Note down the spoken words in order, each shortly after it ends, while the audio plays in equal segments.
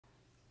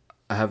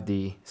I have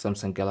the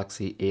Samsung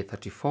Galaxy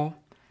A34,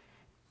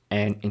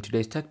 and in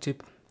today's tech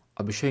tip,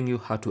 I'll be showing you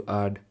how to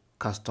add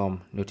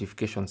custom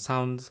notification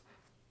sounds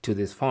to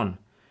this phone.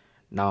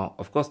 Now,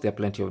 of course, there are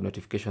plenty of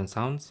notification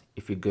sounds.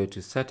 If you go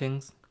to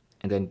settings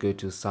and then go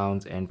to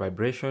sounds and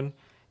vibration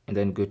and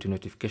then go to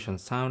notification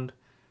sound,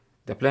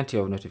 there are plenty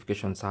of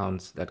notification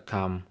sounds that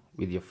come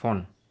with your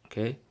phone,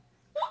 okay?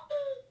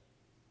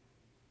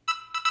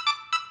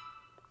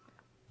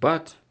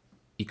 But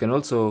you can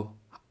also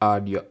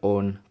add your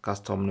own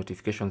custom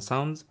notification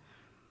sounds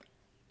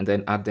and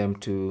then add them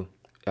to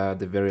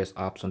the various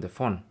apps on the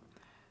phone.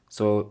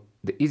 So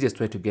the easiest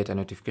way to get a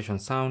notification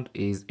sound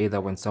is either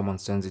when someone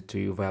sends it to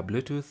you via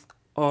Bluetooth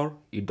or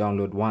you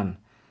download one.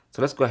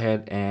 So let's go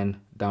ahead and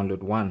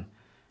download one.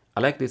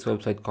 I like this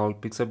website called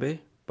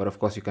Pixabay, but of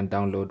course you can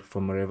download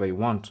from wherever you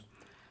want.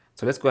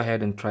 So let's go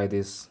ahead and try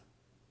this.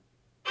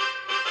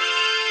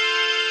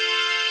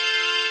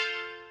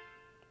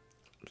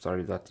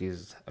 Sorry, that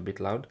is a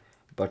bit loud,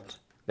 but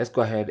let's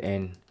go ahead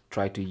and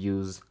try to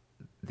use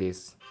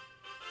this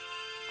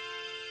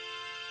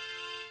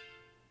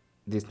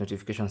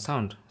notification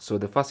sound. So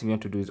the first thing you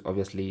want to do is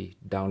obviously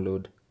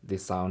download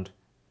this sound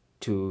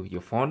to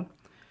your phone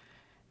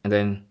and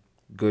then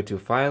go to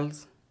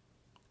files,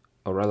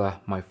 or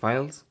rather my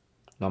files,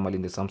 normally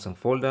in the Samsung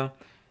folder,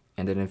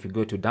 and then if you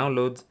go to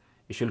downloads,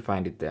 you should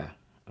find it there.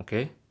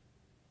 Okay,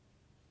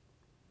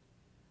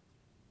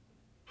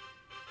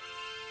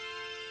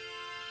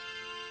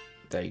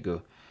 there you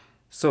go.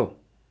 So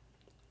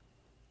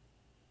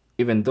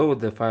even though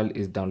the file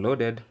is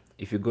downloaded,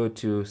 if you go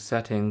to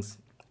settings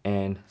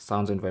and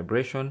sounds and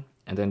vibration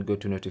and then go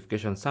to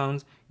notification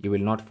sounds, you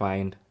will not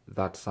find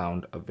that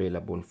sound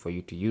available for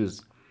you to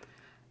use.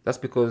 That's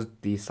because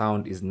the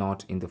sound is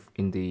not in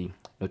the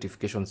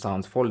notification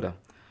sounds folder.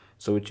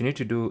 So what you need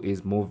to do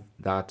is move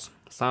that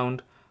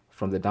sound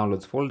from the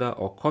downloads folder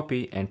or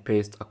copy and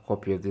paste a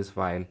copy of this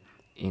file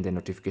in the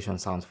notification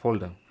sounds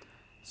folder.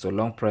 So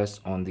long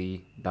press on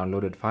the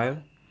downloaded file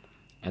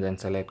and then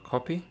select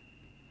copy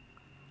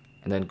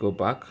and then go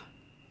back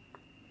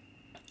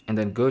and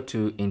then go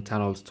to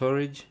internal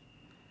storage,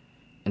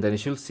 and then you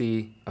should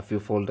see a few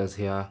folders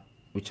here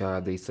which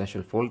are the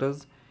essential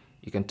folders.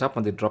 You can tap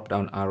on the drop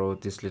down arrow,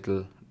 this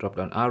little drop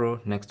down arrow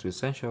next to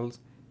essentials,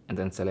 and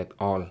then select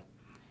all.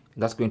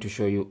 That's going to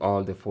show you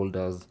all the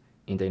folders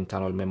in the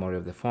internal memory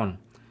of the phone.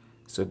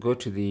 So go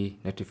to the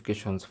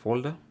notifications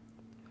folder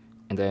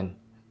and then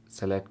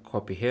select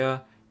copy here,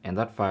 and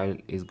that file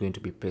is going to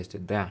be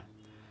pasted there.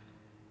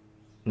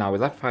 Now with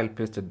that file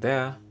pasted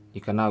there, you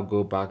can now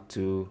go back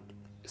to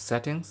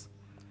settings,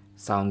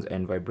 sounds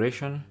and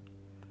vibration,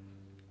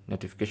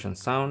 notification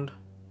sound,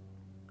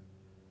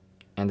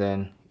 and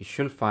then you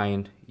should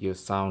find your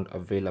sound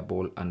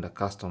available under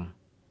custom.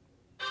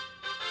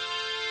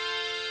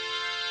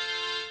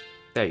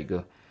 There you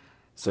go.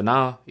 So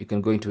now you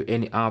can go into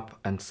any app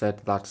and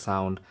set that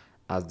sound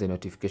as the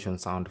notification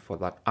sound for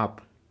that app.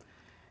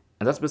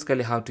 And that's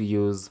basically how to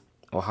use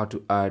or how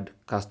to add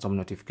custom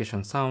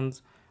notification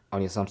sounds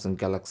on your Samsung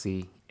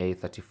Galaxy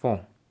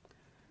A34.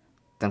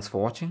 Thanks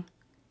for watching.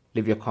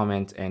 Leave your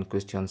comments and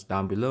questions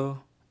down below,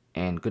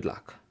 and good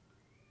luck.